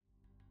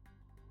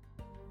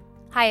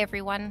Hi,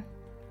 everyone.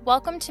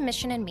 Welcome to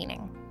Mission and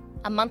Meaning,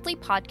 a monthly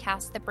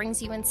podcast that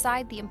brings you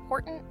inside the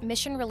important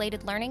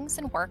mission-related learnings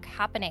and work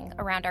happening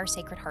around our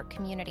Sacred Heart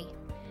community.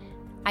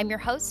 I'm your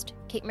host,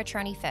 Kate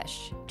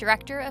Motroni-Fish,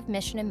 Director of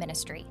Mission and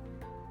Ministry.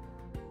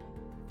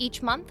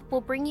 Each month,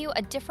 we'll bring you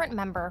a different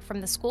member from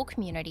the school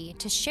community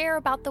to share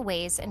about the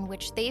ways in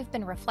which they've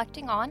been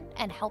reflecting on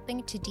and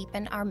helping to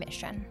deepen our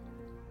mission.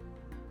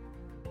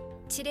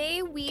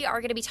 Today, we are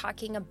going to be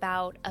talking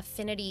about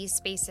affinity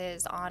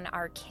spaces on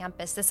our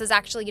campus. This is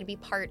actually going to be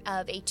part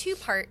of a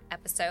two-part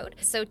episode.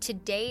 So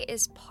today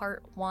is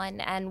part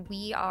one, and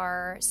we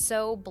are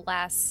so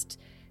blessed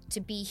to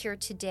be here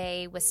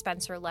today with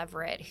Spenser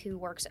Leverett, who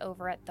works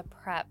over at the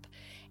Prep.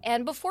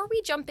 And before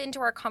we jump into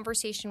our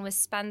conversation with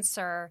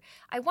Spenser,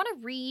 I want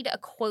to read a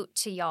quote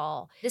to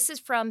y'all. This is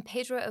from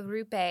Pedro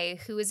Arrupe,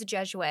 who is a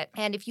Jesuit.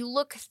 And if you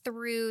look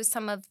through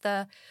some of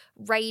the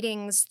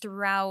writings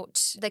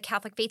throughout the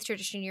Catholic faith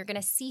tradition, you're going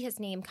to see his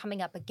name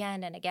coming up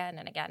again and again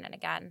and again and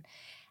again.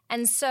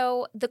 And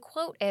so the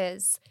quote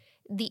is,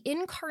 "The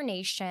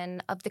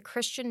incarnation of the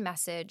Christian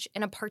message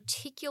in a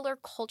particular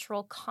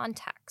cultural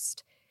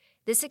context.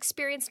 This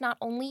experience not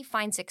only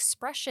finds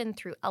expression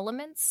through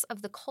elements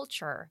of the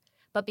culture,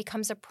 but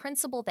becomes a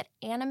principle that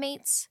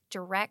animates,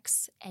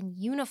 directs, and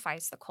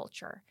unifies the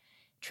culture,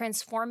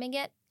 transforming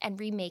it and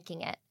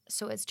remaking it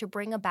so as to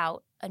bring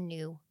about a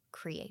new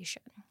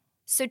creation."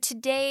 So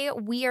today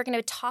we are going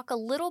to talk a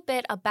little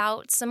bit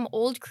about some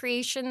old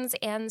creations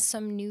and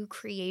some new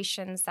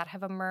creations that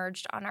have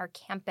emerged on our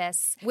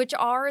campus, which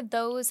are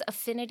those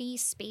affinity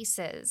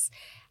spaces.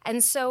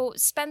 And so,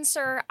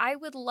 Spenser, I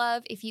would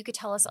love if you could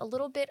tell us a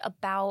little bit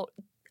about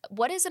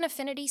what is an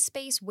affinity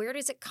space, where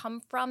does it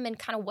come from, and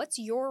kind of what's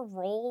your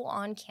role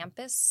on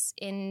campus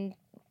in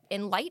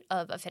light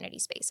of affinity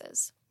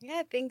spaces?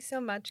 Yeah, thanks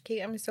so much,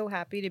 Kate. I'm so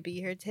happy to be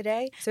here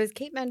today. So as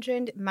Kate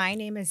mentioned, my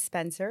name is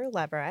Spenser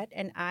Leverett,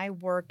 and I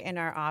work in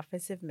our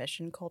Office of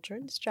Mission, Culture,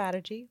 and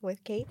Strategy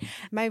with Kate.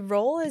 My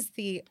role is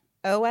the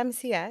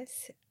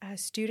OMCS,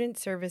 Student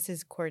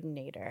Services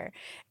Coordinator.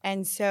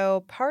 And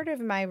so part of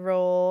my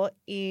role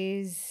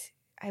is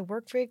I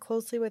work very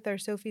closely with our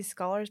Sophie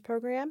Scholars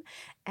Program.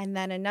 And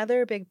then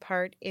another big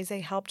part is I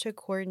help to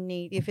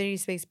coordinate the Affinity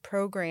Space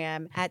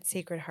program at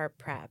Sacred Heart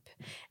Prep.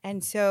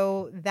 And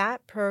so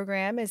that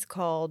program is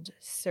called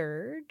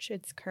SURGE,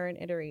 its current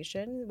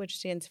iteration, which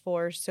stands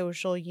for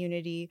Social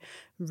Unity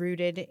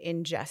Rooted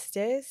in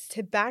Justice.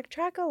 To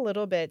backtrack a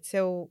little bit,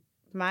 so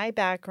my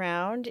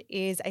background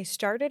is I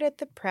started at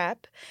the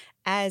Prep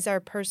as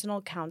our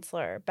personal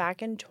counselor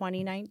back in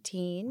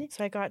 2019.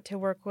 So I got to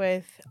work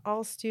with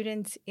all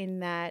students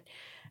in that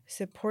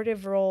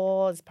supportive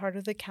role as part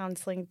of the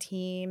counseling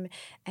team.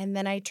 And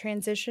then I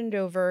transitioned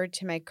over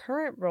to my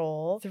current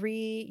role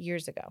 3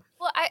 years ago.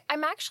 Well,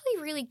 I'm actually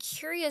really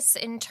curious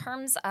in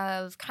terms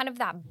of kind of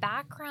that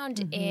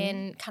background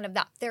in kind of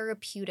that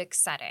therapeutic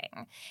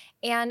setting.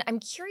 And I'm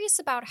curious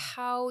about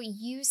how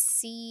you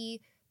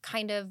see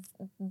kind of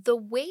the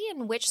way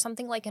in which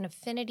something like an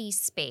affinity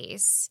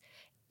space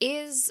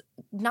is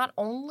not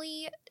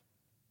only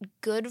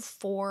good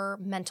for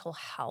mental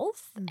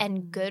health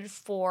and good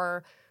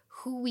for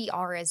who we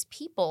are as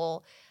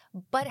people,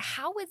 but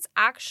how it's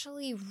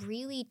actually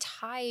really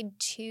tied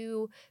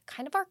to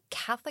kind of our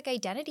Catholic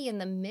identity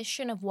and the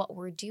mission of what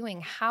we're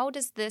doing. How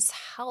does this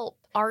help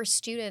our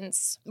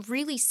students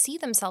really see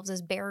themselves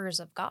as bearers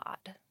of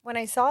God? When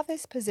I saw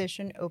this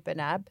position open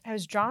up, I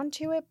was drawn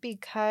to it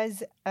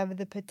because of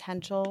the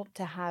potential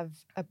to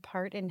have a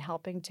part in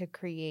helping to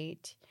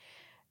create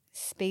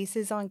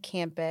spaces on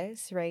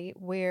campus, right,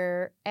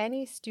 where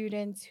any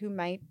students who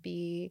might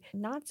be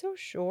not so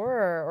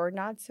sure or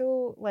not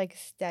so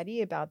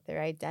steady about their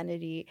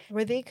identity,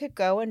 where they could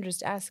go and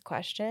just ask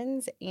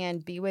questions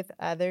and be with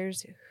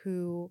others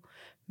who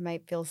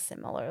might feel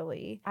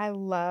similarly. I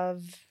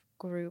love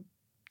group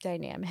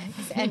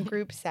dynamics and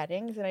group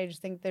settings, and I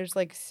just think there's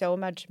so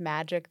much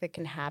magic that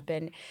can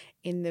happen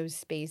in those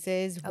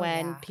spaces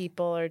when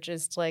people are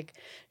just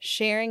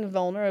sharing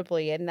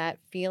vulnerably, and that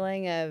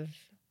feeling of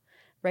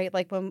right,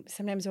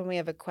 sometimes when we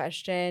have a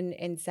question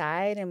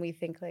inside and we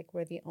think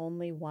we're the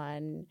only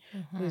one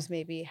who's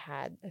maybe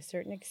had a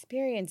certain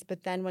experience,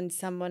 but then when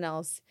someone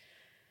else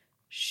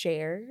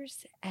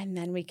shares, and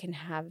then we can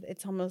have,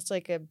 it's almost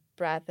like a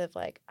breath of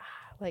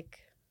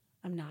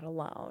I'm not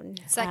alone.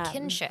 It's that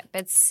kinship.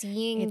 It's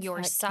seeing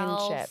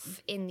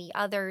yourself in the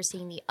other,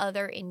 seeing the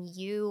other in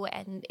you.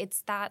 And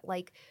it's that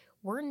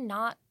we're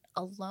not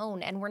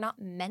alone, and we're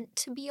not meant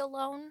to be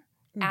alone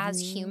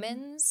as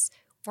humans.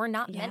 We're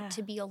not meant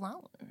to be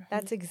alone.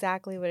 That's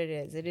exactly what it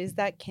is. It is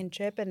that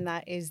kinship, and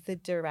that is the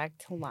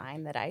direct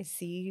line that I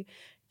see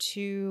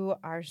to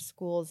our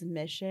school's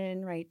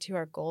mission, right, to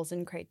our goals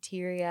and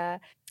criteria.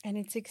 And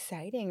it's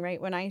exciting,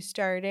 right? When I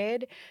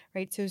started,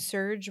 right, so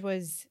Surge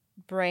was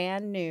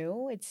brand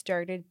new. It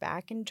started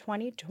back in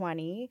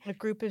 2020. A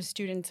group of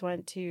students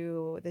went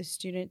to the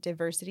Student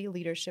Diversity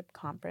Leadership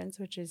Conference,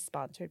 which is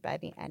sponsored by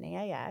the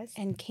NAIS,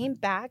 and came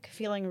back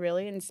feeling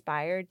really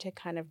inspired to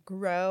kind of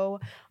grow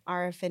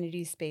our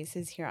affinity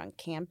spaces here on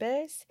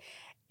campus.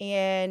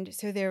 And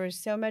so there was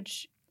so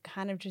much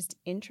kind of just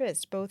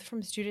interest, both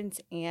from students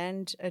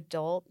and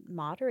adult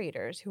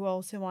moderators who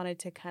also wanted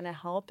to kind of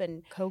help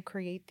and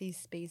co-create these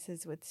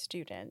spaces with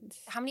students.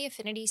 How many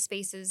affinity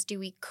spaces do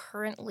we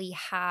currently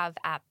have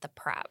at the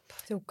prep?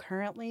 So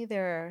currently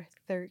there are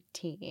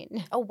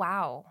 13. Oh,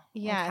 wow.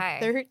 Yeah, Okay.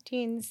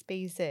 13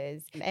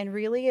 spaces. And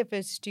really,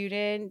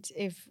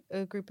 if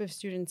a group of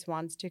students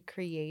wants to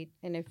create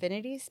an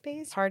affinity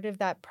space, part of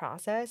that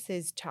process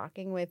is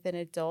talking with an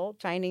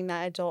adult, finding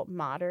that adult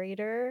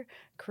moderator,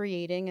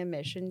 creating a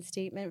mission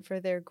statement for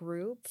their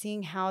group,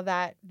 seeing how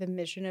the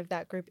mission of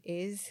that group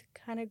is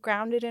kind of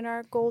grounded in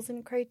our goals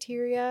and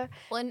criteria.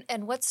 Well,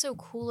 and what's so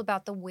cool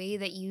about the way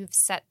that you've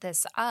set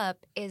this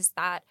up is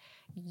that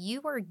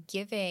you are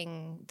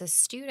giving the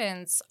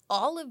students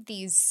all of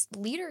these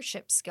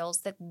leadership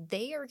skills that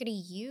they are going to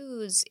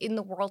use in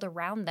the world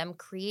around them,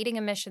 creating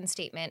a mission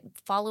statement,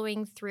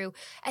 following through.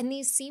 And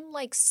these seem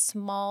like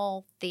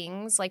small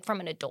things, like from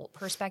an adult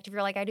perspective,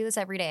 you're like, I do this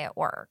every day at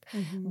work.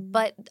 Mm-hmm.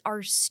 But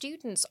our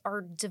students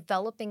are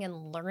developing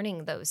and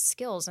learning those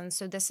skills. And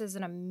so this is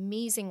an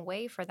amazing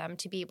way for them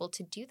to be able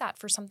to do that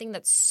for something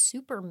that's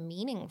super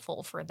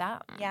meaningful for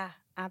them. Yeah.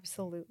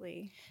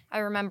 Absolutely. I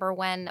remember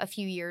when a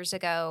few years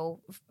ago,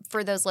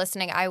 for those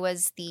listening, I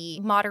was the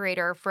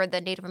moderator for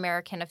the Native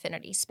American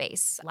Affinity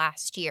Space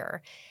last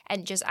year.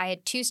 And I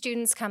had 2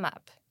 students come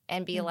up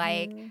and be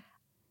like,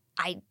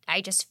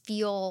 I just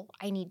feel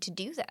I need to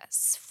do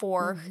this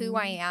for who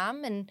I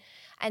am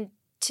and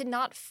to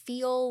not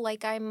feel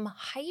like I'm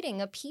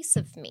hiding a piece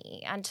of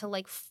me and to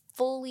like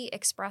fully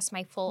express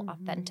my full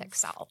authentic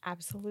self.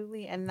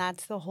 Absolutely. And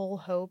that's the whole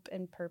hope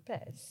and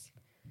purpose.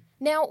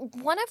 Now,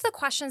 one of the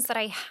questions that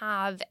I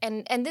have,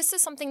 and this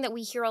is something that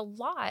we hear a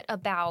lot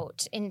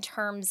about in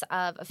terms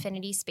of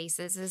affinity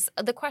spaces, is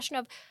the question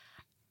of,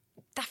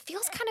 that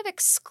feels kind of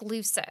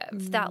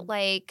exclusive, that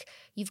like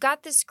you've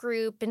got this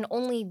group and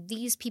only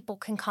these people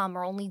can come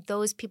or only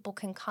those people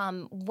can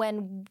come.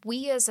 When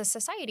we as a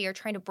society are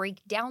trying to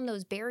break down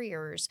those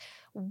barriers,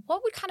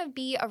 what would kind of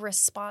be a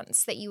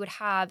response that you would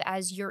have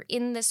as you're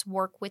in this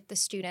work with the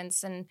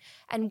students, and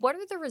what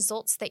are the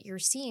results that you're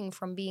seeing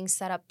from being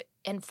set up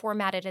and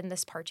formatted in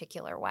this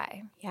particular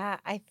way? Yeah,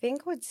 I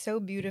think what's so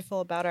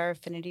beautiful about our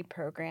affinity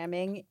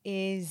programming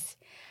is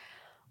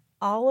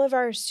all of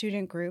our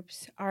student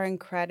groups are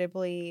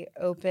incredibly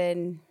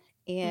open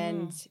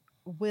and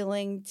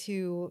willing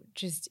to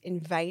just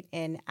invite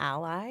in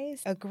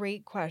allies. A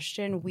great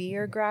question we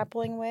are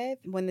grappling with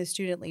when the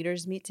student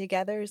leaders meet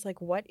together is like,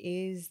 what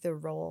is the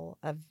role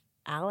of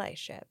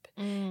allyship?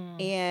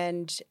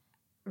 And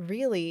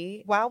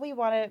really, while we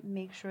want to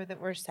make sure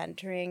that we're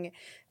centering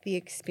the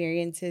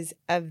experiences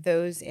of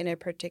those in a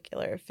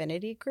particular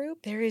affinity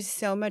group, there is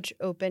so much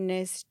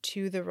openness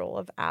to the role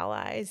of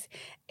allies.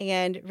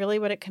 And really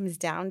what it comes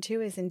down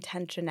to is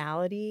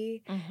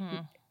intentionality,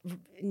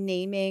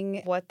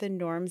 naming what the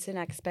norms and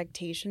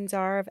expectations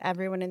are of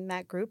everyone in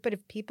that group. But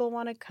if people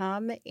want to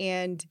come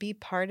and be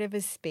part of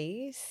a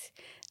space,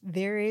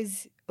 there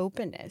is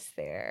openness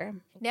there.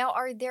 Now,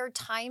 are there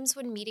times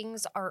when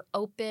meetings are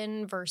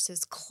open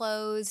versus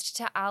closed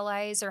to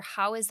allies, or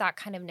how is that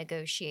kind of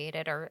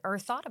negotiated or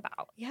thought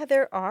about? Yeah,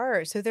 there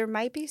are. So there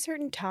might be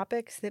certain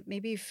topics that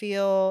maybe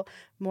feel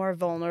more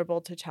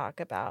vulnerable to talk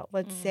about.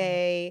 Let's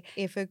say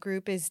if a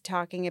group is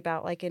talking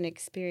about like an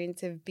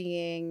experience of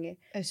being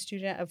a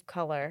student of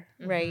color,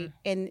 right?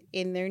 In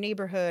their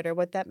neighborhood or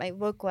what that might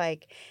look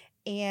like.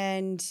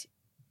 And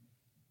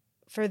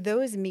for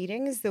those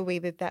meetings, the way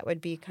that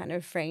would be kind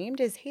of framed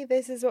is, hey,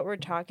 this is what we're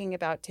talking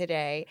about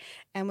today.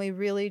 And we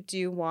really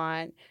do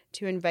want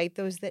to invite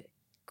those that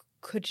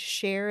could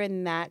share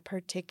in that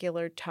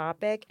particular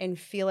topic and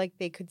feel like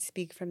they could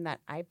speak from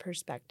that I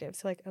perspective.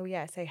 So like, oh,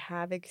 yes, I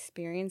have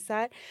experienced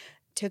that,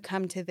 to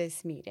come to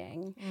this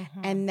meeting.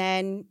 And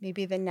then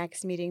maybe the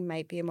next meeting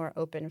might be a more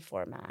open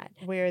format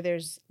where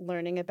there's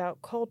learning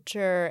about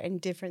culture and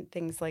different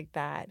things like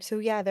that. So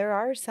yeah, there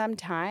are some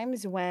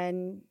times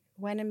when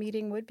a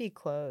meeting would be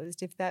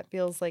closed, if that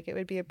feels like it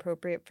would be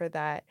appropriate for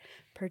that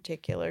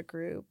particular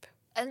group.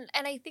 And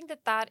I think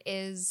that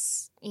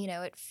is,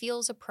 it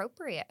feels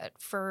appropriate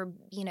for,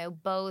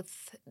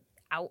 both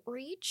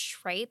outreach,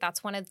 right?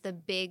 That's one of the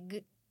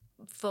big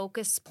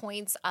focus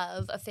points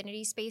of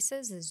affinity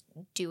spaces, is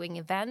doing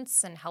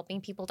events and helping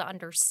people to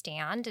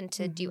understand and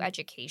to do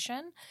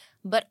education,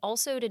 but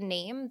also to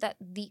name that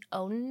the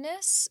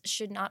onus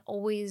should not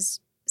always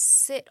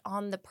sit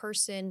on the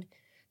person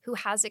who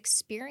has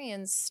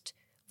experienced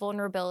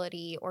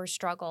vulnerability or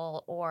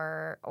struggle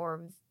or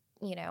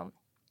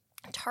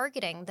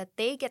targeting, that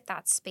they get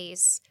that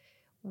space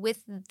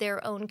with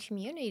their own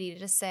community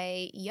to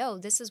say, yo,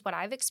 this is what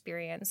I've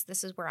experienced,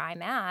 this is where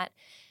I'm at,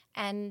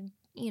 and,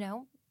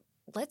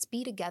 let's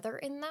be together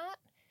in that,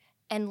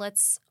 and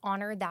let's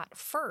honor that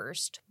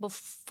first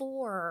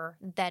before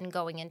then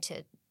going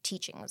into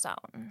teaching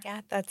zone.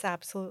 Yeah, that's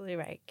absolutely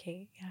right,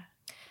 Kate. Yeah.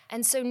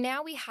 And so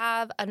now we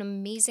have an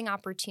amazing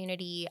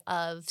opportunity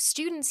of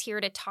students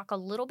here to talk a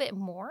little bit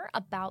more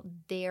about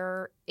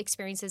their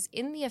experiences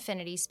in the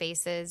affinity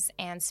spaces,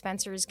 and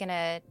Spenser is going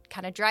to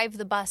kind of drive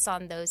the bus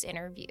on those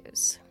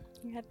interviews.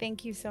 Yeah,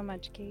 thank you so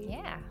much, Kate.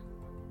 Yeah.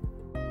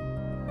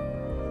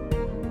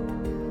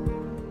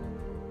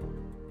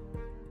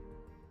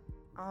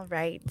 All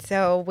right.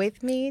 So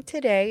with me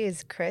today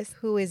is Chris,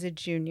 who is a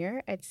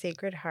junior at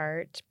Sacred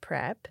Heart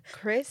Prep.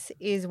 Chris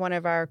is one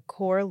of our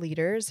core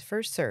leaders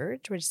for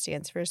SURGE, which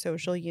stands for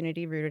Social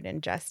Unity Rooted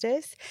in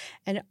Justice,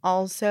 and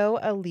also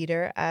a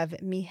leader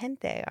of Mi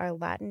Gente, our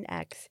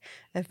Latinx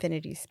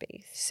affinity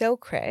space. So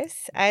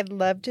Chris, I'd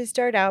love to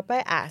start out by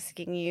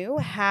asking you,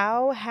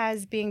 how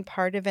has being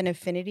part of an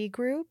affinity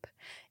group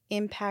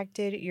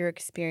impacted your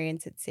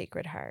experience at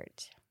Sacred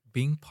Heart?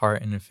 Being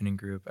part in an affinity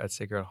group at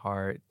Sacred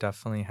Heart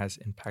definitely has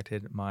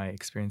impacted my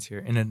experience here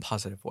in a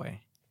positive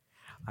way.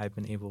 I've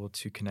been able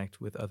to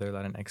connect with other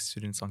Latinx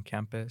students on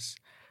campus,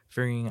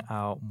 figuring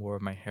out more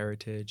of my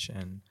heritage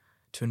and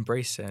to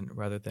embrace it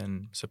rather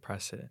than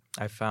suppress it.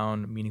 I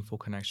found meaningful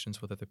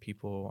connections with other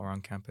people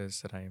around campus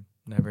that I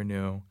never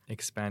knew,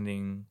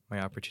 expanding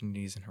my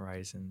opportunities and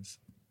horizons.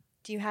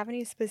 Do you have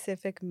any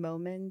specific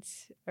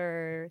moments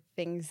or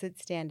things that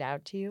stand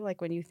out to you?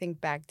 Like when you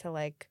think back to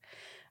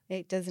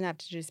it doesn't have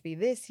to just be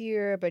this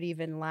year, but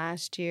even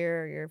last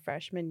year or your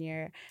freshman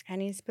year,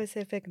 any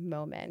specific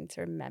moments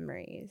or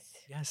memories?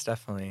 Yes,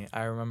 definitely.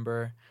 I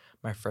remember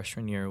my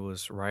freshman year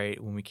was right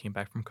when we came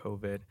back from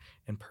COVID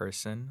in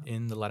person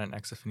in the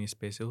Latinx affinity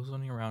space. It was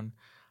only around,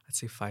 I'd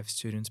say, 5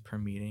 students per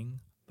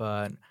meeting.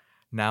 But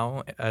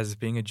now, as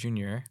being a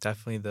junior,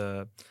 definitely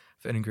the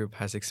affinity group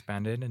has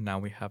expanded, and now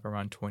we have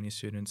around 20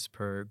 students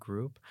per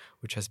group,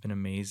 which has been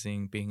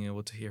amazing. Being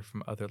able to hear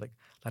from other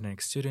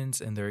Latinx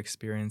students and their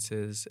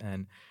experiences,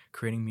 and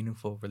creating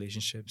meaningful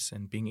relationships,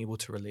 and being able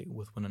to relate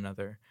with one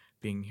another.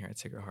 Being here at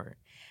Sacred Heart.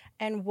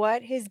 And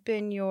what has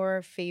been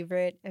your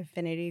favorite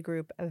affinity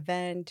group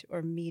event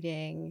or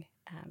meeting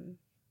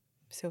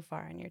so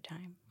far in your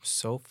time?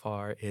 So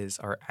far is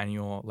our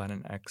annual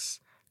Latinx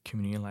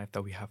community life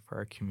that we have for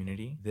our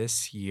community.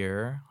 This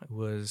year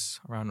was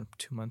around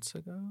 2 months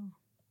ago,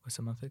 was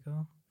a month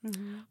ago,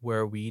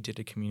 where we did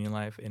a community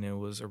life, and it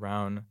was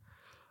around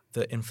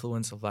the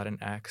influence of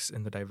Latinx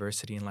and the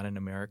diversity in Latin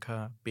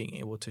America, being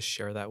able to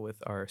share that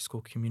with our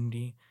school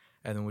community,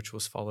 and then which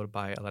was followed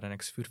by a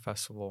Latinx food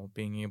festival,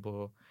 being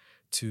able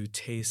to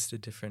taste the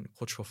different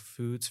cultural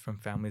foods from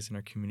families in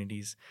our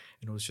communities.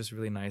 And it was just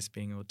really nice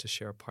being able to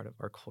share a part of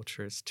our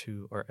cultures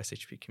to our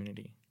SHP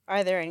community.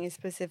 Are there any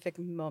specific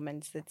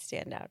moments that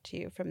stand out to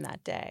you from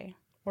that day,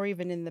 or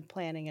even in the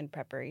planning and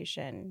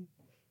preparation?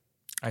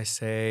 I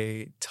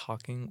say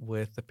talking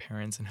with the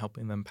parents and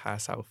helping them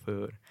pass out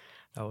food.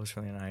 That was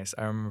really nice.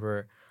 I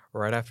remember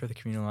right after the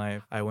community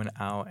life, I went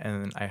out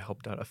and I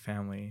helped out a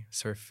family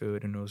serve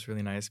food, and it was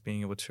really nice being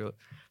able to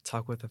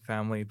talk with the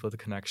family, build a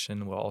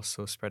connection while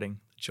also spreading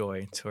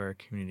joy to our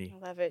community.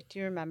 I love it. Do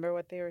you remember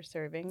what they were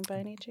serving by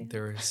any chance? They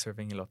were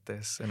serving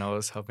elotes, and I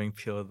was helping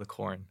peel the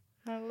corn.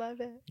 I love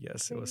it.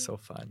 Yes, Great. it was so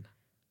fun.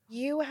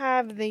 You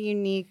have the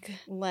unique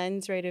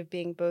lens, right, of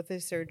being both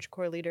a Surge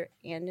Core leader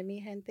and a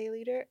Mi Gente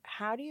leader.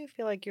 How do you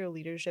feel like your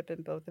leadership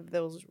in both of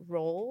those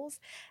roles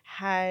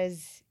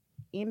has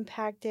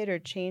impacted or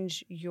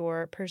changed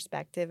your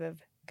perspective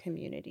of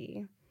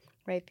community,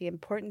 right? The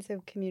importance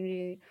of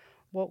community.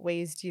 What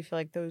ways do you feel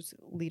like those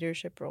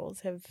leadership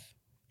roles have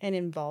and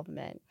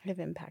involvement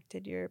have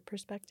impacted your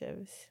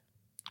perspectives?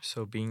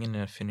 So being an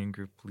affinity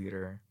group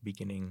leader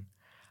beginning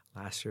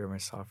last year, my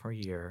sophomore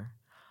year,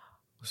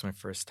 was my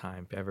first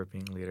time ever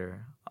being a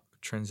leader.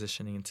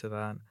 Transitioning into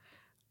that,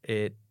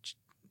 it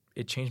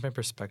changed my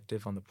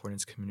perspective on the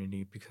Portland's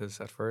community, because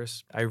at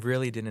first I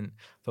really didn't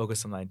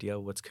focus on the idea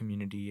of what's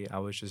community. I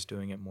was just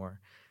doing it more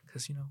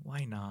because,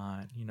 why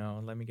not?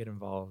 Let me get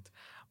involved.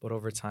 But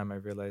over time, I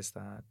realized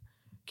that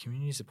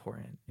community is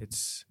important.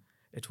 It's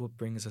what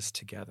brings us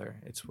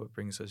together. It's what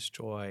brings us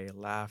joy,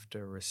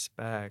 laughter,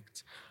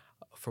 respect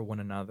for one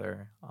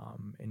another,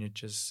 and it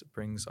just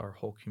brings our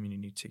whole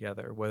community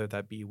together, whether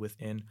that be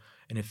within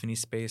an affinity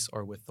space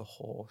or with the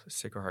whole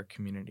Sacred Heart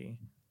community.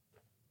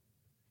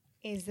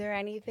 Is there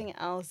anything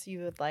else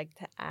you would like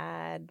to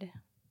add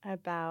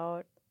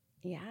about,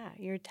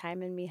 your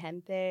time in Mi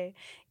Gente?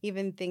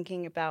 Even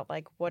thinking about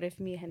what if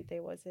Mi Gente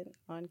wasn't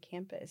on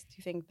campus? Do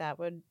you think that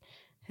would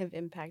have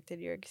impacted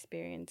your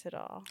experience at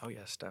all? Oh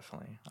yes,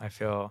 definitely.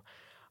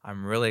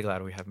 I'm really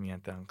glad we have Mi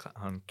Gente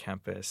on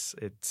campus.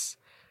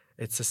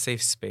 It's a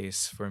safe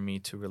space for me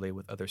to relate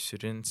with other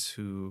students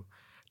who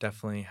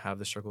definitely have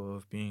the struggle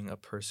of being a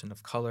person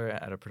of color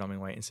at a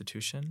predominantly white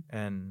institution.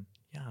 And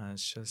yeah,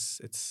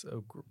 it's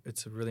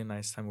a really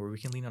nice time where we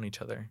can lean on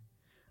each other,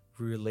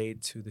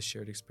 relate to the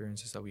shared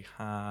experiences that we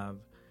have,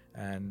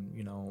 and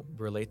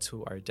relate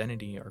to our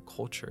identity, our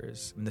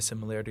cultures, and the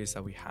similarities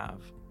that we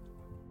have.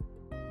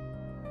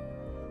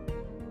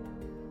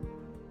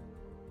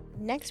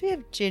 Next, we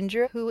have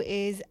Ginger, who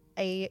is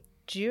a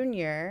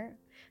junior.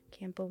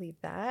 Can't believe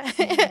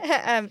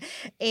that.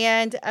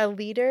 And a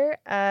leader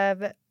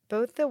of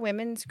both the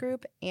women's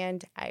group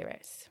and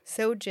Iris.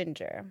 So,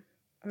 Ginger,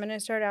 I'm going to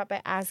start out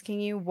by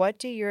asking you, what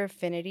do your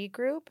affinity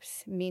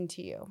groups mean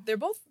to you? They're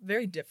both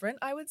very different,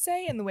 I would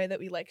say, in the way that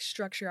we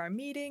structure our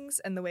meetings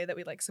and the way that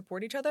we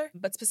support each other.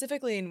 But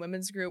specifically in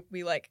women's group,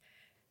 we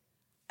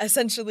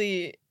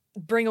essentially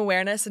bring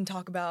awareness and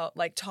talk about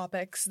like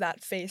topics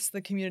that face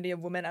the community of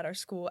women at our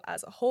school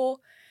as a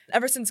whole.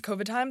 Ever since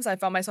COVID times, I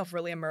found myself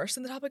really immersed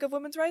in the topic of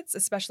women's rights,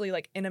 especially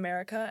like in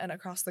America and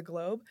across the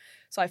globe.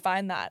 So I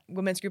find that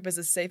women's group is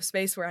a safe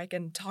space where I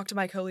can talk to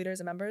my co-leaders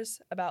and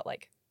members about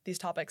like these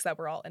topics that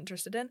we're all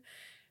interested in.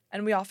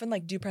 And we often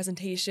like do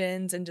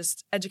presentations and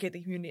just educate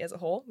the community as a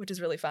whole, which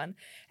is really fun.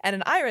 And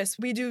in Iris,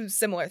 we do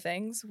similar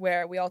things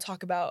where we all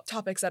talk about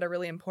topics that are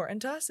really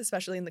important to us,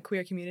 especially in the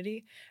queer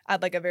community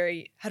at like a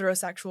very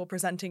heterosexual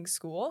presenting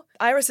school.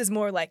 Iris is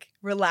more like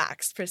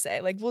relaxed per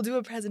se. Like we'll do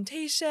a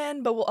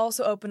presentation, but we'll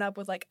also open up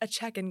with like a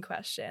check-in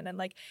question and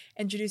like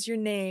introduce your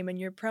name and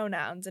your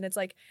pronouns. And it's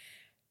like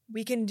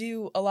we can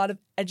do a lot of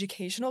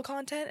educational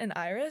content in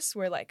Iris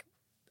where like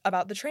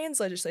about the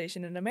trans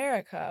legislation in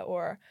America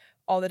or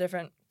all the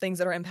different things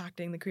that are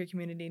impacting the queer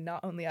community,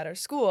 not only at our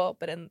school,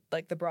 but in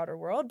like the broader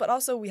world. But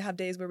also we have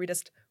days where we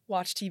just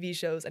watch TV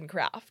shows and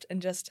craft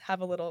and just have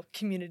a little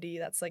community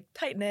that's like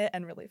tight-knit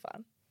and really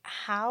fun.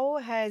 How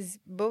has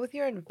both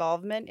your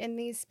involvement in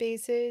these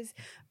spaces,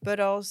 but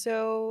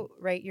also,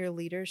 right, your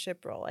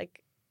leadership role,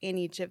 like in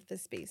each of the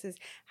spaces,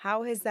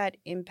 how has that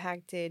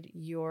impacted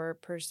your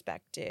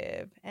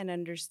perspective and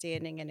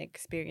understanding and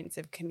experience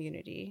of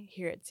community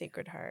here at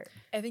Sacred Heart?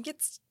 I think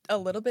it's a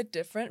little bit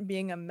different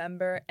being a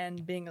member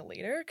and being a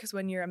leader, because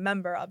when you're a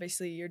member,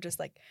 obviously you're just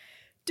like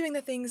doing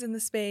the things in the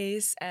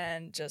space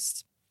and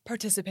just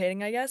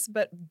participating, I guess.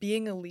 But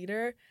being a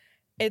leader,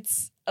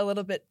 it's a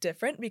little bit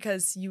different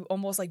because you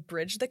almost like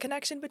bridge the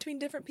connection between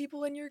different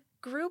people in your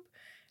group.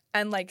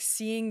 And like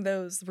seeing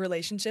those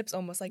relationships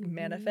almost like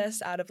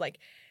manifest out of like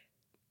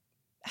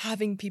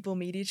having people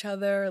meet each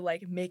other,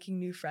 like making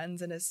new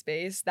friends in a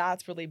space,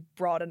 that's really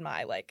broadened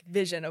my like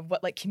vision of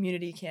what like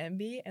community can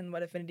be and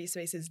what affinity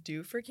spaces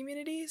do for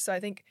community. So I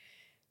think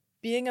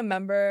being a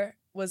member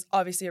was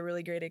obviously a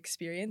really great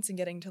experience and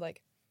getting to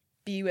like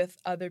be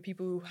with other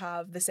people who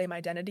have the same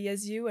identity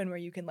as you and where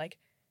you can like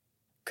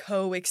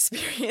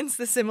co-experience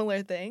the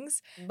similar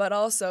things. But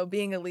also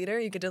being a leader,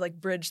 you get to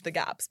like bridge the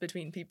gaps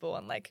between people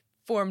and like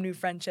form new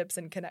friendships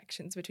and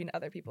connections between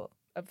other people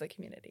of the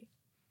community.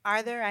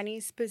 Are there any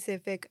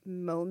specific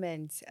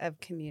moments of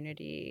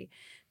community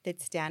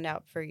that stand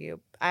out for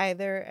you,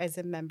 either as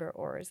a member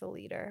or as a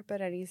leader,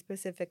 but any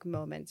specific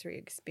moments where you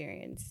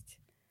experienced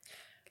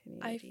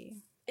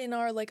community? In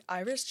our like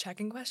Irish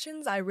check-in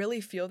questions, I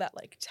really feel that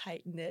like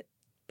tight-knit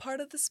part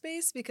of the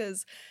space,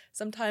 because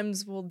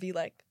sometimes we'll be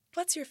like,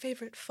 what's your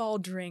favorite fall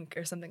drink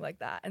or something like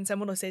that? And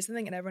someone will say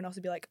something and everyone else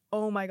will be like,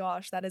 oh my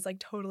gosh, that is like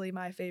totally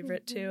my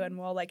favorite too. And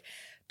we'll like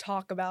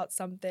talk about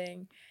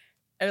something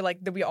or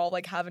like that we all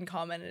like have in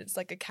common. And it's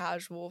like a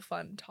casual,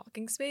 fun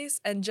talking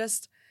space. And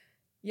just,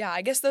 yeah,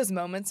 I guess those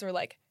moments where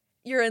like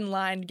you're in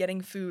line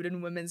getting food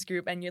in women's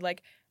group and you're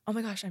like, oh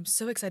my gosh, I'm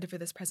so excited for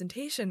this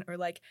presentation. Or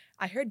like,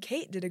 I heard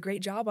Kate did a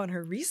great job on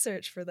her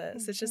research for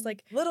this. It's just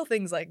like little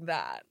things like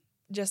that.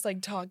 Just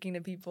like talking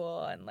to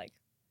people and like,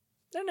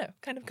 I don't know,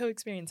 kind of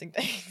co-experiencing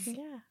things.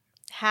 Yeah.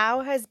 How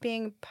has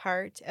being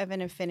part of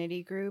an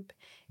affinity group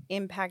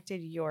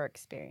impacted your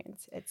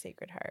experience at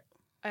Sacred Heart?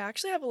 I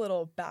actually have a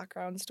little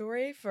background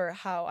story for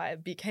how I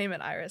became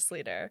an Iris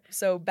leader.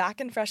 So back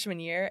in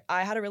freshman year,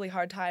 I had a really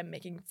hard time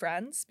making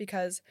friends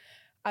because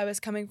I was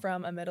coming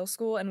from a middle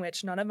school in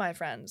which none of my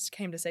friends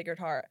came to Sacred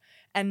Heart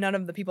and none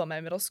of the people in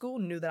my middle school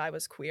knew that I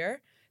was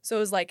queer. So it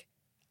was like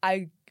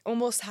I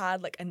almost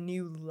had like a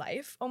new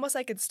life, almost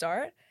I could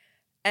start.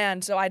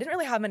 And so I didn't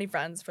really have many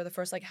friends for the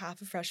first like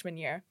half of freshman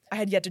year. I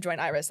had yet to join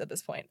Iris at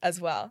this point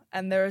as well.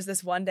 And there was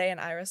this one day in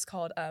Iris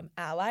called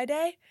Ally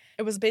Day.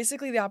 It was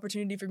basically the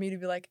opportunity for me to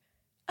be like,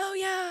 oh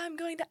yeah, I'm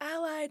going to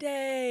Ally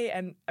Day.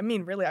 And I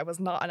mean, really, I was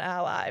not an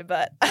ally,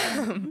 but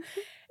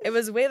it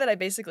was a way that I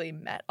basically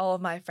met all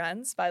of my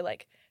friends by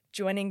like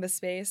joining the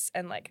space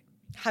and like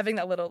having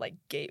that little like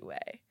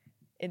gateway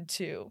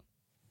into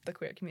the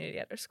queer community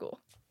at our school.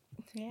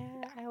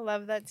 Yeah, I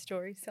love that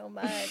story so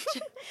much.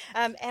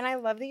 And I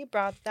love that you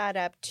brought that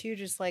up too,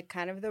 just like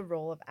kind of the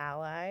role of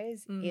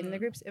allies in the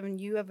groups. I mean,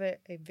 you have a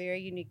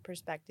very unique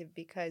perspective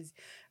because,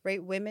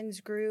 right,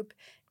 women's group,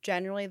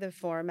 generally the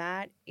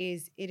format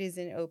is it is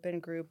an open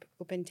group,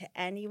 open to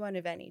anyone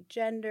of any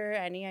gender,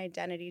 any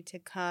identity to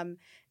come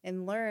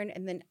and learn.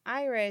 And then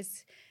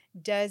Iris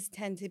does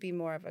tend to be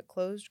more of a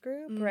closed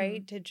group,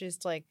 right, to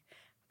just like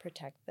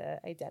protect the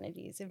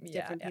identities of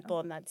different people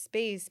in that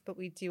space. But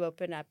we do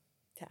open up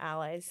to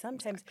allies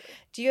sometimes. Exactly.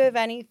 Do you have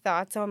any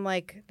thoughts on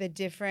like the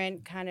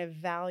different kind of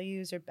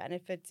values or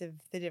benefits of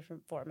the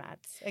different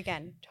formats?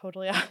 Again,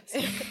 totally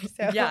opposite.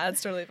 So. Yeah,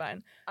 it's totally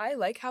fine. I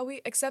like how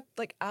we accept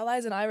like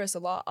allies and Iris a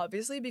lot,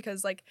 obviously,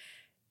 because like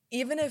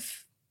even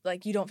if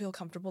like you don't feel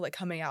comfortable like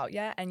coming out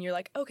yet and you're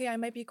like, okay, I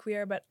might be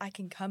queer, but I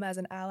can come as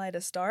an ally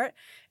to start.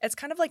 It's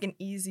kind of like an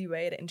easy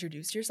way to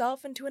introduce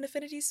yourself into an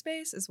affinity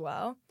space as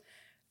well.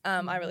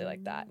 I really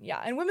like that.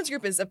 Yeah, and women's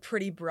group is a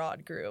pretty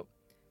broad group,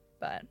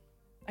 but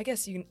I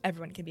guess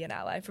everyone can be an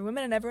ally for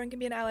women and everyone can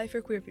be an ally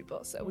for queer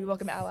people. So we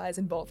welcome allies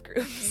in both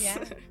groups.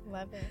 Yeah,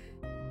 love it.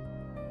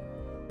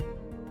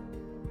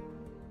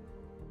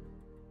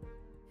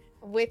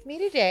 with me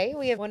today,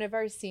 we have one of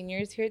our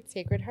seniors here at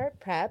Sacred Heart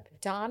Prep.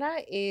 Donna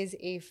is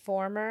a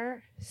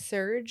former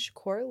Surge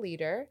Corps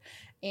leader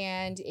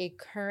and a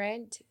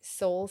current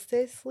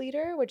Solstice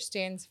leader, which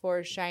stands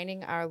for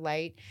Shining Our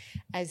Light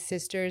as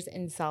Sisters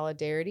in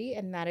Solidarity,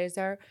 and that is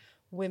our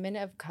Women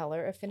of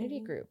Color Affinity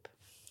group.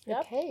 Yep.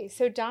 Okay,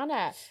 so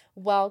Donna,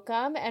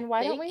 welcome. And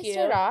why don't we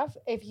start off,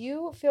 if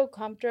you feel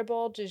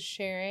comfortable just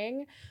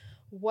sharing,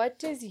 what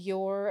does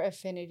your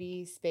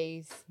affinity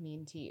space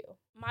mean to you?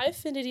 My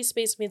affinity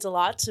space means a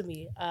lot to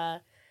me.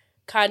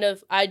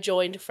 I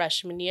joined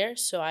freshman year,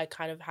 so I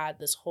kind of had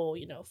this whole,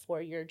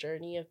 4-year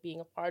journey of being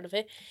a part of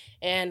it.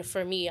 And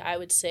for me, I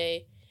would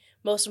say,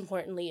 most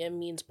importantly, it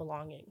means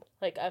belonging.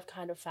 Like, I've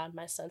kind of found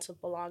my sense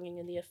of belonging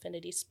in the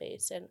affinity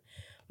space and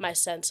my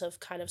sense of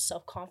kind of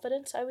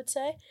self-confidence, I would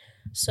say.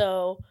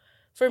 So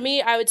for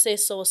me, I would say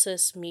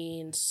Solstice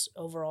means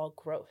overall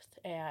growth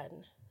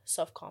and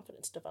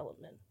self-confidence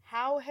development.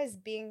 How has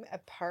being a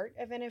part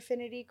of an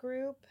affinity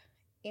group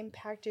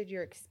impacted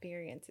your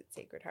experience at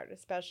Sacred Heart,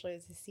 especially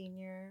as a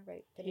senior,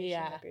 right? Finishing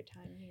up your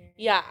time here.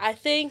 Yeah, I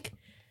think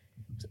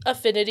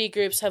affinity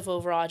groups have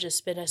overall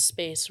just been a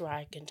space where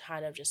I can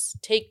kind of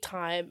just take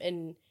time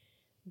and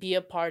be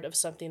a part of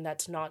something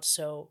that's not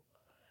so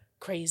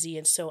crazy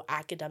and so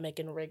academic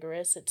and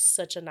rigorous. It's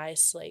such a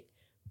nice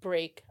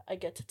break I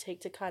get to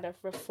take to kind of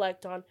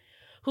reflect on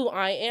who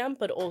I am,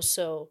 but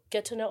also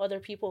get to know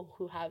other people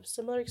who have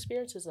similar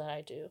experiences that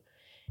I do.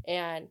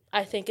 And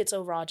I think it's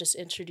overall just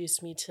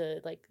introduced me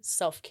to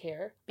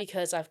self-care,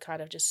 because I've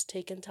kind of just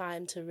taken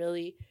time to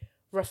really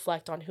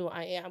reflect on who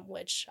I am,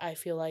 which I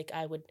feel like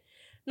I would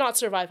not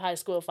survive high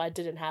school if I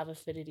didn't have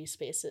affinity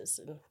spaces,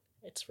 and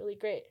it's really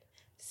great.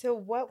 So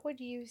what would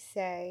you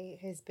say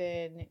has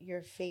been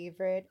your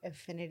favorite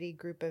affinity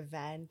group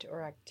event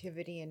or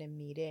activity in a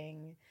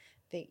meeting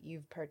that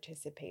you've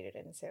participated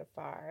in so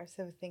far?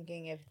 So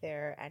thinking if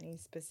there are any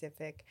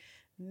specific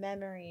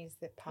memories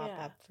that pop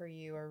up for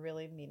you or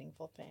really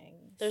meaningful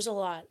things. There's a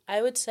lot.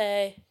 I would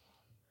say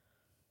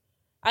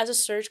as a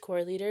Surge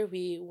Corps leader,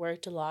 we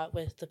worked a lot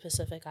with the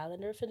Pacific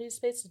Islander Affinity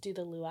Space to do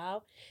the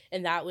luau,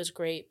 and that was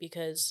great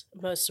because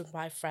most of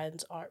my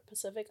friends are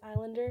Pacific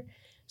Islander.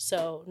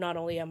 So not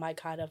only am I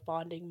kind of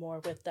bonding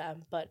more with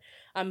them, but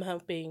I'm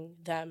helping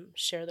them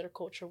share their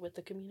culture with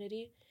the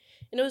community.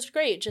 And it was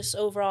great, just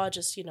overall,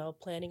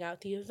 planning out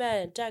the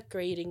event,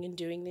 decorating, and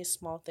doing these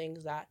small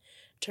things that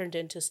turned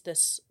into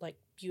this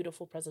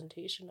beautiful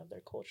presentation of their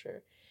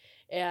culture.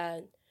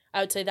 And I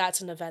would say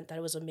that's an event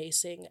that was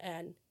amazing.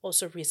 And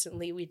also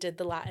recently we did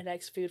the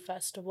Latinx Food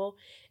Festival,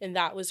 and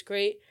that was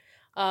great,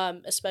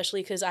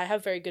 especially because I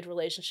have very good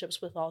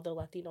relationships with all the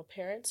Latino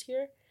parents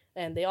here.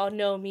 And they all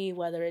know me,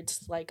 whether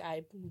it's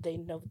they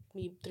know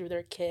me through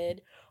their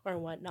kid or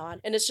whatnot.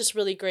 And it's just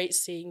really great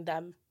seeing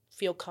them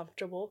feel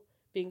comfortable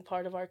being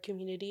part of our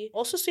community.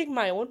 Also seeing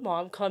my own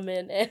mom come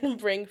in and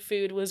bring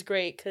food was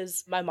great,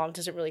 because my mom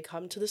doesn't really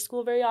come to the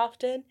school very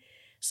often.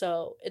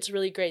 So it's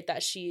really great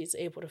that she's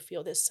able to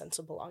feel this sense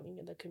of belonging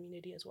in the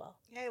community as well.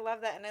 Yeah, I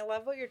love that. And I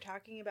love what you're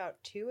talking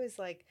about too, is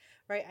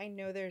right, I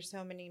know there's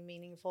so many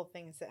meaningful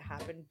things that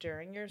happen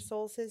during your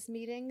Solstice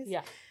meetings.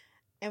 Yeah.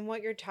 And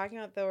what you're talking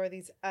about, though, are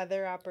these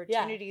other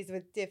opportunities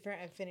with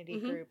different affinity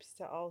groups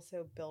to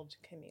also build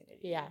community.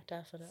 Yeah,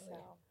 definitely. So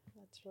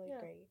that's really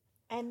great.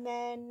 And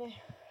then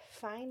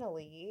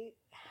finally,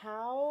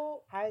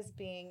 how has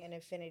being an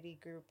affinity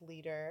group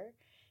leader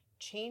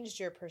changed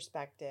your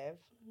perspective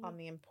on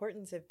the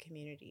importance of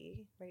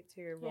community, right?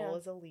 So your role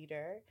as a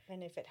leader,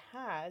 and if it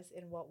has,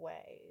 in what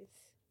ways?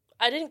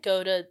 I didn't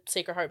go to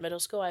Sacred Heart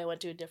Middle School. I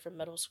went to a different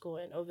middle school,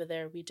 and over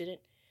there we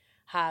didn't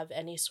have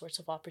any sorts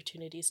of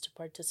opportunities to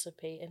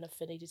participate in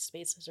affinity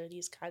spaces or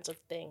these kinds of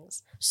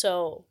things.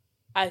 So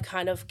I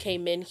kind of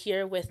came in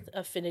here with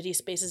affinity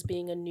spaces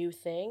being a new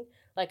thing.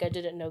 I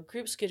didn't know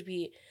groups could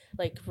be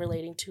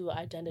relating to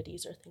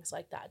identities or things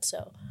like that.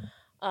 So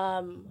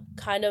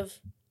kind of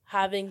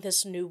having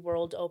this new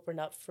world open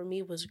up for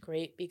me was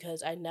great,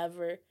 because I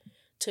never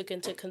took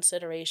into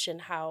consideration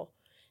how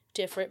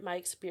different my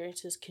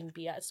experiences can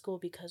be at school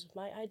because of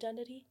my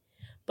identity,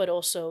 but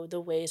also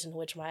the ways in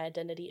which my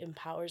identity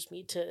empowers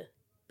me to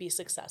be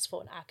successful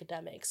in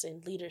academics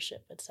and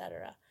leadership,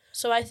 etc.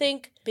 So I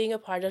think being a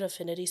part of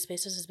affinity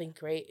spaces has been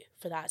great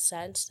for that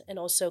sense. And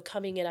also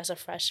coming in as a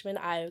freshman,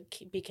 I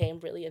became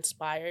really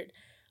inspired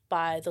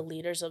by the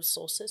leaders of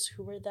Solstice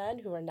who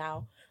are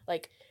now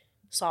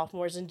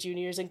sophomores and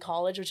juniors in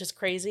college, which is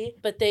crazy.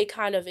 But they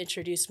kind of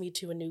introduced me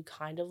to a new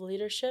kind of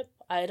leadership.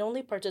 I had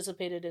only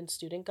participated in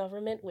student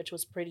government, which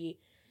was pretty,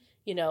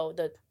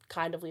 the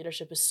kind of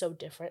leadership is so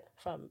different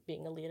from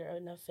being a leader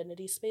in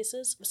affinity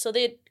spaces. So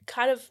they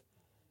kind of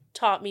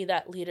taught me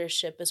that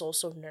leadership is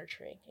also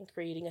nurturing and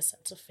creating a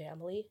sense of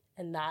family.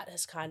 And that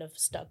has kind of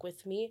stuck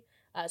with me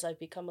as I've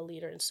become a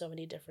leader in so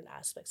many different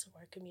aspects of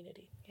our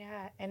community.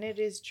 Yeah, and it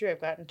is true.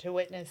 I've gotten to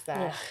witness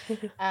that.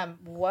 Yeah.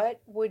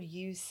 What would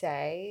you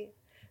say,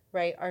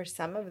 right, are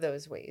some of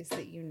those ways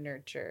that you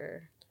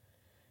nurture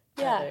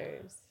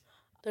others?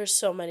 There's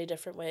so many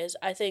different ways.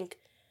 I think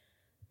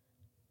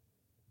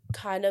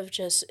kind of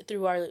just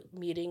through our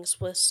meetings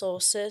with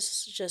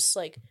Solstice, just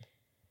like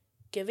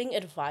giving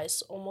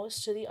advice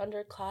almost to the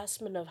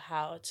underclassmen of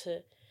how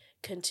to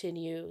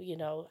continue,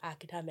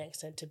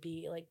 academics and to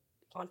be like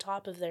on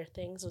top of their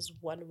things is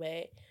one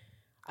way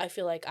I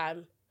feel like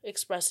I'm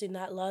expressing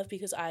that love,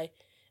 because I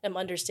am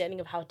understanding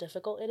of how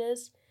difficult it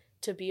is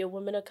to be a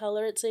woman of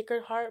color at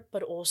Sacred Heart,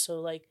 but also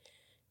like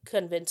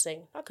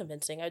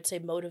I'd say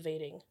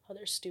motivating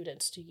other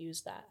students to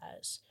use that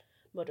as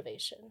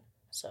motivation.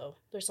 So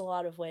there's a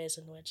lot of ways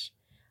in which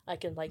I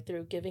can, like,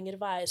 through giving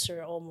advice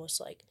or almost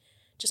like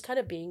just kind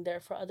of being there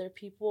for other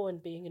people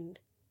and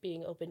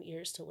being open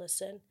ears to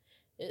listen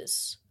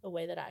is a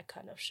way that I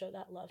kind of show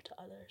that love to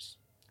others.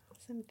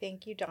 Awesome.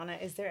 Thank you, Donna.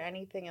 Is there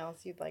anything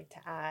else you'd like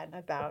to add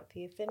about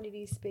the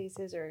affinity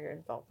spaces or your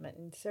involvement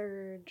in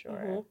Surge?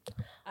 Or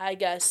I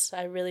guess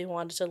I really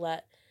wanted to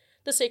let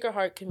the Sacred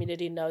Heart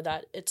community know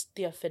that it's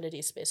the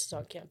affinity spaces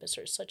on campus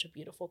are such a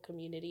beautiful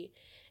community,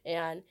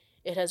 and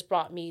it has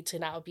brought me to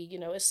now be,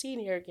 a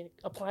senior,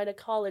 applying to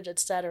college,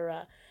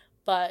 etc.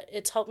 But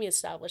it's helped me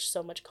establish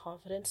so much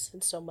confidence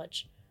and so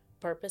much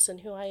purpose in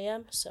who I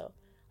am. So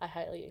I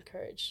highly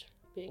encourage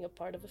being a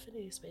part of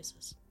affinity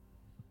spaces.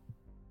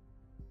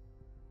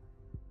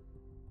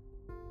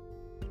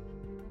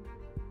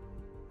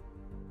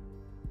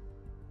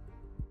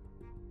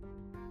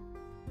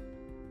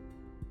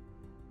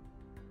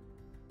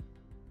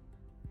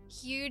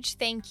 Huge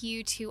thank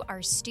you to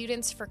our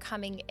students for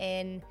coming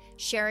in,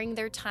 sharing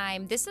their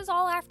time. This is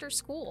all after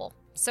school.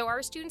 So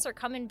our students are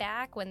coming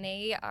back when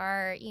they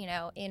are,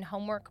 in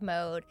homework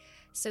mode.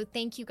 So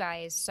thank you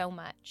guys so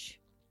much.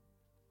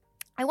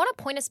 I want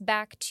to point us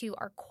back to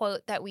our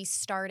quote that we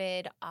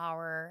started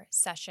our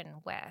session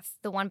with,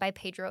 the one by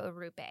Pedro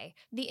Urrupe.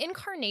 The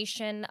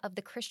incarnation of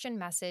the Christian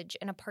message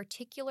in a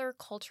particular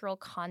cultural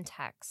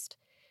context.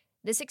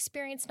 This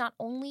experience not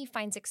only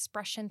finds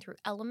expression through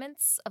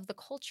elements of the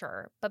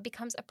culture, but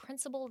becomes a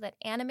principle that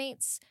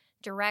animates,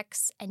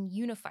 directs, and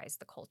unifies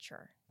the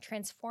culture,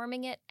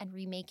 transforming it and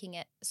remaking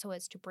it so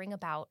as to bring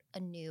about a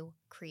new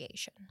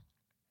creation.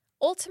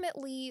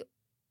 Ultimately,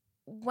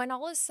 when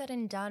all is said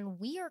and done,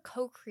 we are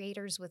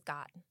co-creators with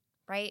God,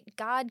 right?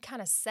 God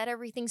kind of set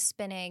everything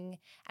spinning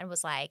and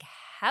was like,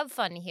 have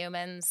fun,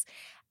 humans.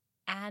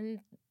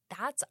 And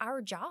that's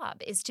our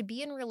job, is to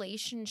be in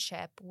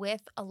relationship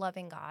with a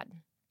loving God.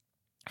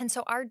 And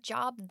so our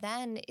job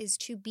then is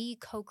to be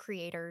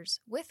co-creators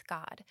with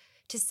God,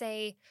 to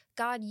say,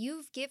 God,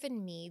 you've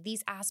given me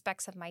these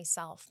aspects of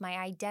myself, my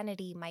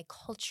identity, my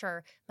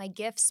culture, my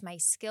gifts, my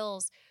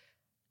skills.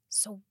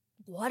 So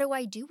what do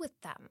I do with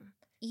them?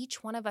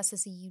 Each one of us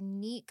is a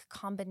unique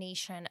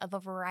combination of a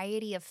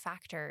variety of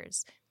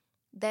factors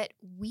that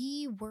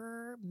we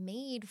were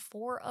made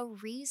for a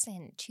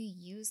reason to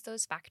use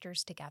those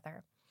factors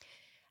together.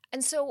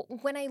 And so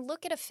when I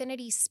look at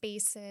affinity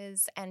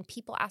spaces and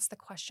people ask the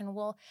question,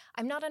 well,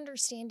 I'm not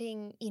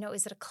understanding,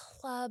 is it a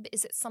club?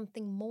 Is it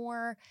something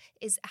more?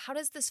 How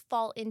does this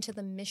fall into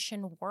the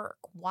mission work?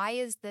 Why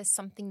is this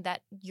something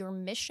that your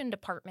mission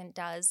department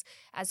does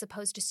as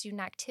opposed to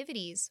student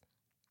activities?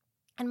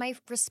 And my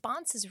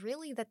response is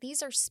really that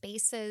these are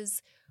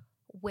spaces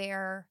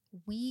where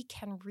we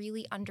can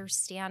really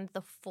understand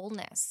the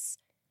fullness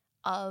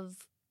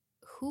of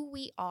who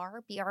we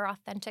are, be our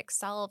authentic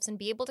selves, and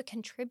be able to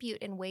contribute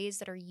in ways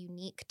that are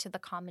unique to the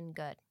common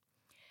good.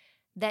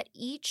 That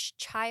each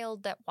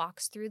child that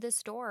walks through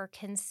this door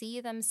can see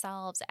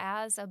themselves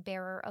as a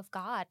bearer of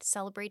God,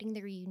 celebrating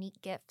their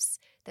unique gifts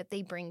that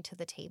they bring to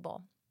the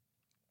table.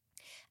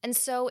 And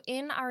so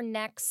in our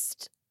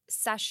next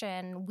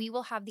session, we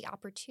will have the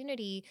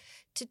opportunity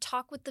to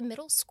talk with the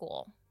middle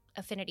school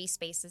affinity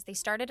spaces. They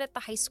started at the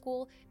high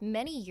school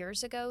many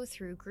years ago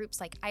through groups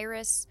like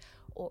Iris,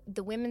 or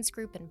the women's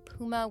group in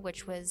Puma,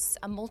 which was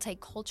a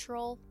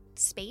multicultural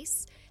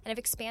space, and have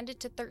expanded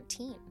to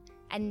 13.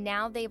 And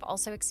now they've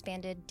also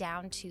expanded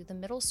down to the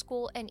middle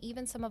school and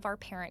even some of our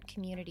parent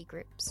community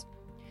groups.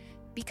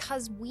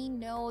 Because we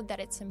know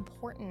that it's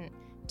important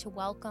to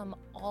welcome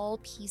all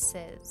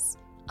pieces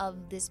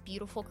of this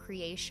beautiful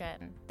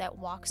creation that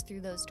walks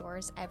through those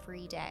doors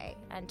every day,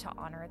 and to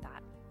honor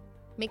that.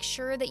 Make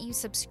sure that you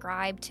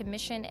subscribe to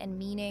Mission and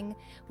Meaning.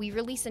 We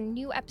release a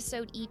new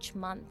episode each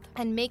month,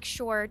 and make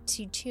sure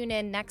to tune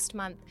in next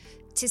month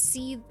to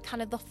see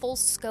kind of the full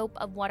scope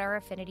of what our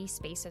affinity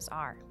spaces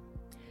are.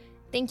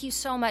 Thank you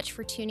so much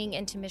for tuning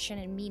into Mission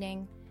and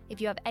Meaning. If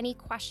you have any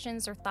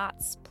questions or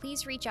thoughts,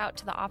 please reach out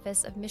to the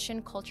Office of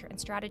Mission, Culture, and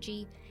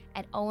Strategy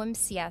at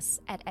OMCS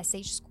at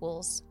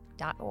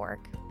shschools.org.